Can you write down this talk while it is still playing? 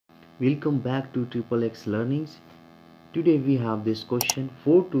Welcome back to Triple X Learnings. Today we have this question: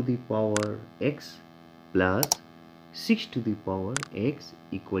 4 to the power x plus 6 to the power x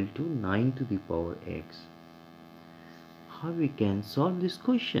equal to 9 to the power x. How we can solve this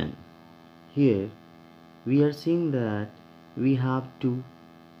question? Here we are seeing that we have 2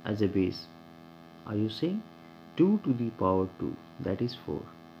 as a base. Are you saying 2 to the power 2, that is 4,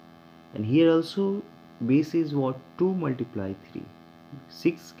 and here also base is what? 2 multiply 3.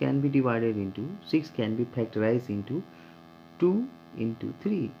 6 can be divided into 6 can be factorized into 2 into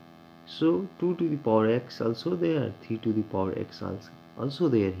 3. So 2 to the power x also there, 3 to the power x also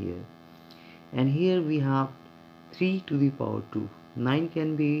there here, and here we have 3 to the power 2. 9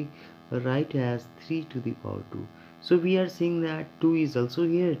 can be write as 3 to the power 2. So we are seeing that 2 is also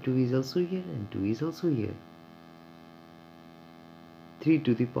here, 2 is also here, and 2 is also here. 3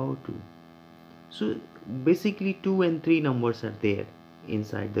 to the power 2. So basically 2 and 3 numbers are there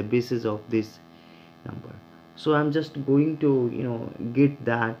inside the basis of this number. So I'm just going to get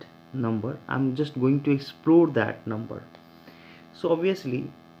that number. I'm just going to explore that number. So obviously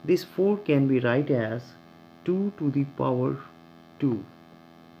this 4 can be write as 2 to the power 2,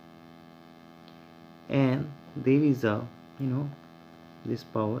 and there is a this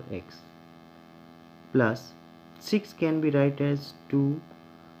power x, plus 6 can be write as 2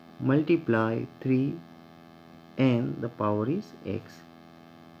 multiply 3 and the power is x,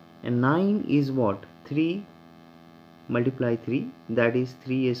 and 9 is what? 3 multiply 3, that is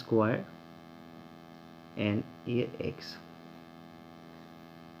 3 square, and here x.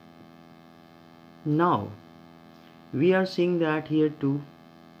 Now we are seeing that here 2,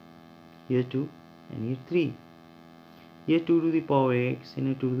 here 2, and here 3. Here 2 to the power x, and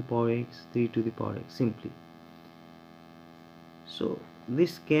here 2 to the power x, 3 to the power x simply. So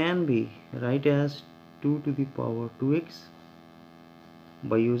this can be write as 2 to the power 2x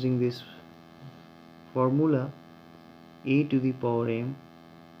by using this formula a to the power m,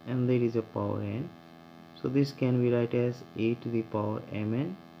 and there is a power n. So this can be write as a to the power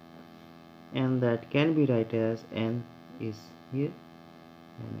mn, and that can be write as n is here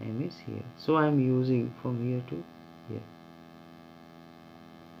and m is here. So I am using from here to here.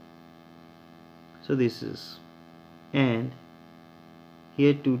 So this is, and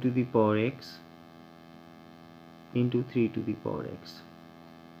here 2 to the power x into 3 to the power x,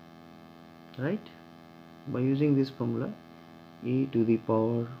 right? By using this formula, a to the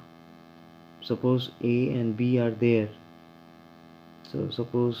power, suppose a and b are there, so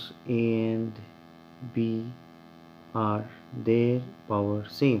suppose a and b are their power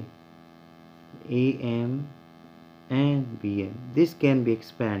same, am and bm, this can be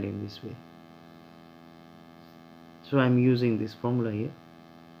expanded in this way. So I'm using this formula here,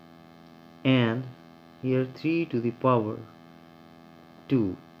 and here 3 to the power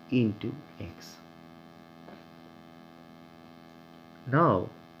 2 into x. Now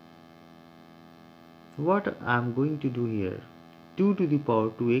what I'm going to do here, 2 to the power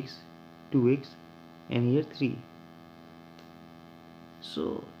 2x, and here 3.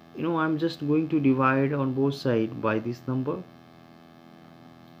 So I'm just going to divide on both sides by this number.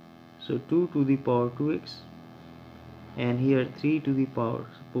 So 2 to the power 2x, and here 3 to the power,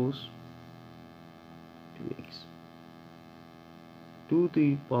 suppose 2x, 2 to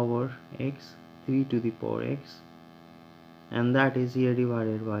the power x, 3 to the power x, and that is here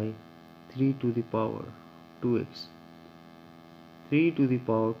divided by 3 to the power 2x, 3 to the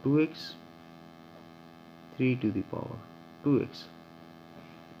power 2x, 3 to the power 2x.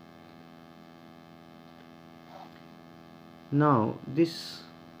 Now this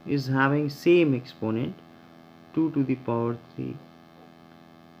is having same exponent, 2 to the power 3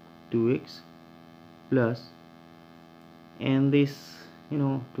 2x plus, and this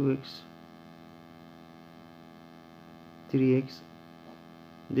 2x 3x,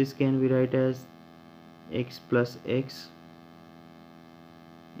 this can be write as x plus x,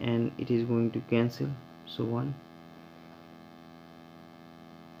 and it is going to cancel, so 1.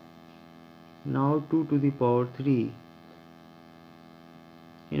 Now 2 to the power 3,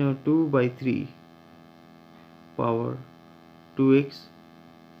 2 by 3 power 2x,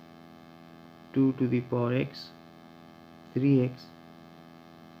 2 to the power x, 3x,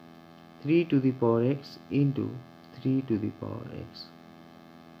 3 to the power x into 3 to the power x,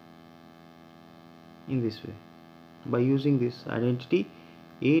 in this way. By using this identity,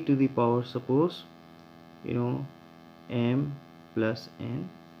 a to the power, suppose m plus n,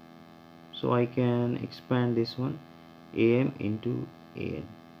 so I can expand this one, am into an,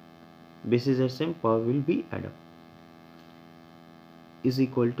 basis are same, power will be add up, is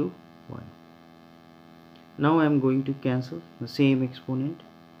equal to 1. Now I am going to cancel the same exponent,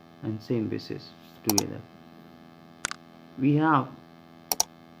 and same basis together. We have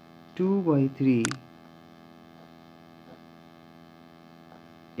 2 by 3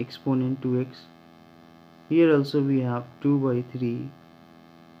 exponent 2x. Here also we have 2 by 3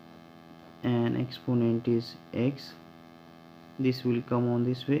 and exponent is x. This will come on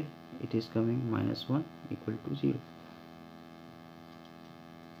this way, it is coming minus 1 equal to 0.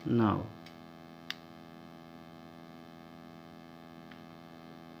 Now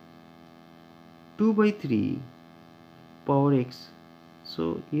two by 3 power x,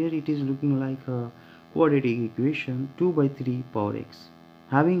 so here it is looking like a quadratic equation. 2 by 3 power x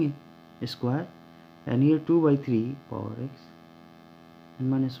having a square, and here 2 by 3 power x and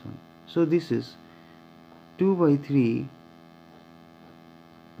minus 1. So this is 2 by 3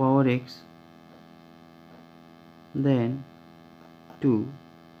 power x, then 2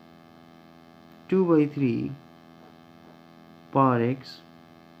 by 3 power x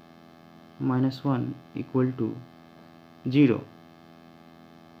minus 1 equal to 0.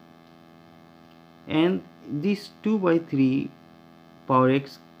 And this 2 by 3 power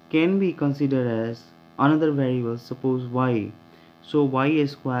x can be considered as another variable, suppose y. So y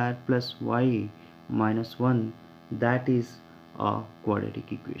square plus y minus 1, that is a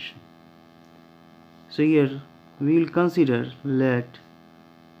quadratic equation. So here we will consider, let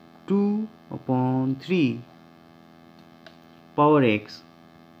 2 upon 3 power x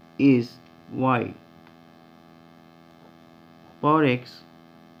is y power x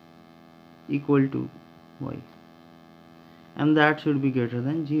equal to y, and that should be greater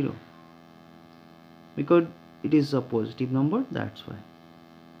than 0 because it is a positive number, that's why.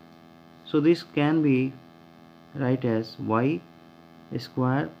 So this can be write as y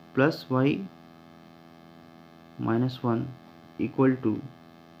square plus y minus 1 equal to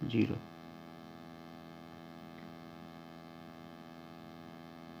 0.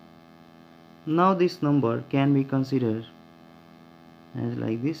 Now this number can be considered as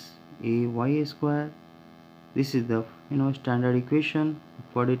like this: a y square, this is the standard equation,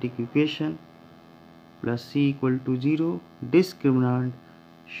 quadratic equation, plus c equal to 0. Discriminant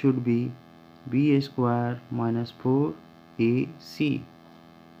should be b square minus 4ac,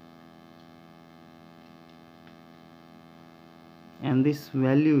 and this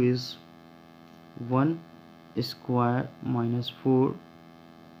value is 1 square minus 4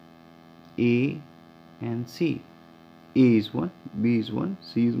 a and c. A is 1, b is 1,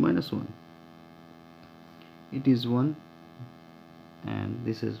 c is minus 1. It is 1, and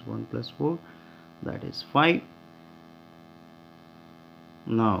this is 1 plus 4, that is 5.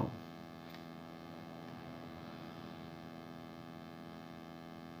 Now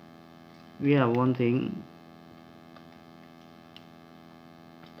we have one thing.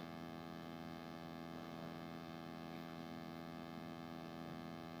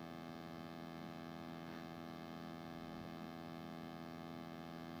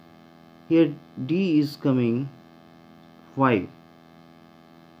 Here d is coming 5,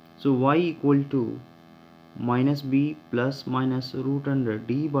 so y equal to minus b plus minus root under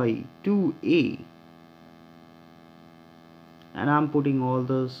d by 2a, and I'm putting all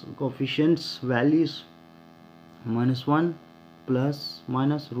those coefficients values: minus 1 plus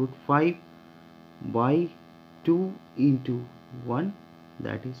minus root 5 by 2 into 1,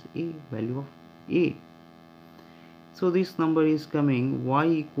 that is a value of a. So this number is coming y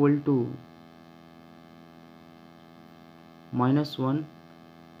equal to minus 1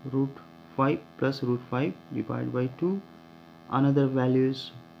 root 5 plus root 5 divided by 2, another value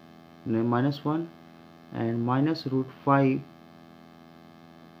is minus 1, and minus root 5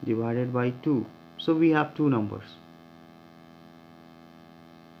 divided by 2. So we have two numbers.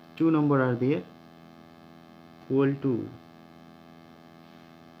 Two numbers are there, equal to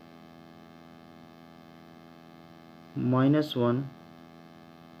minus 1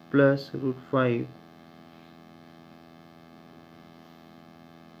 plus root 5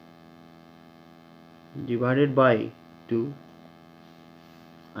 divided by 2,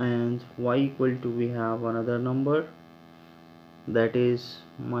 and y equal to, we have another number, that is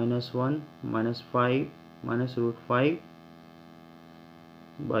minus 1 minus 5 minus root 5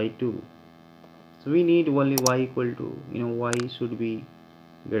 by 2. So we need only y equal to, y should be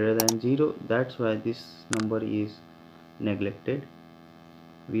greater than 0, that's why this number is neglected.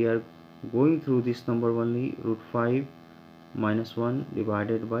 We are going through this number only, root 5 minus 1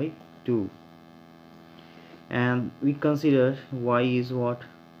 divided by 2, and we consider y is what,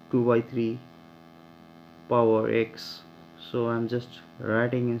 2 by 3 power x. So I'm just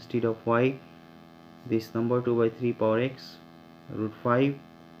writing instead of y this number, 2 by 3 power x root 5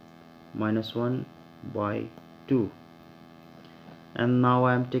 minus 1 by 2. and now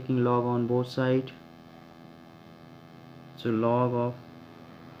I am taking log on both sides. So log of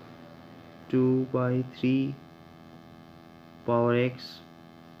 2 by 3 power x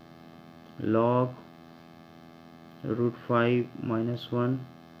log root 5 minus 1,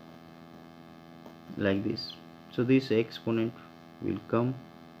 like this. So this exponent will come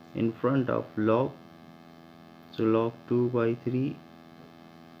in front of log. So log 2 by 3,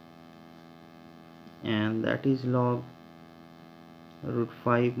 and that is log root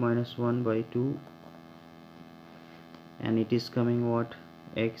 5 minus 1 by 2, and it is coming what,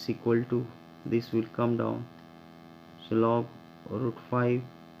 x equal to, this will come down. So log root 5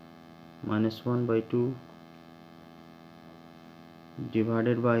 minus 1 by 2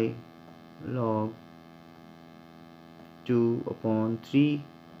 divided by log 2 upon 3.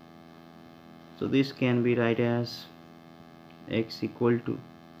 So this can be written as x equal to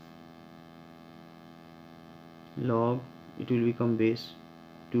log, it will become base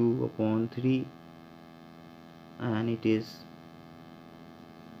 2 upon 3, and it is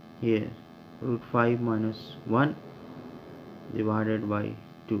here root 5 minus 1 divided by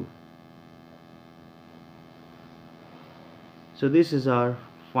 2. So this is our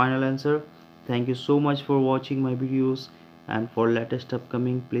final answer. Thank you so much for watching my videos, and for latest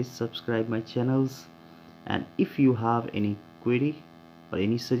upcoming, please subscribe my channels. And if you have any query or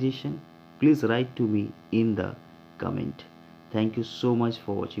any suggestion, please write to me in the comment. Thank you so much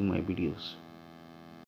for watching my videos.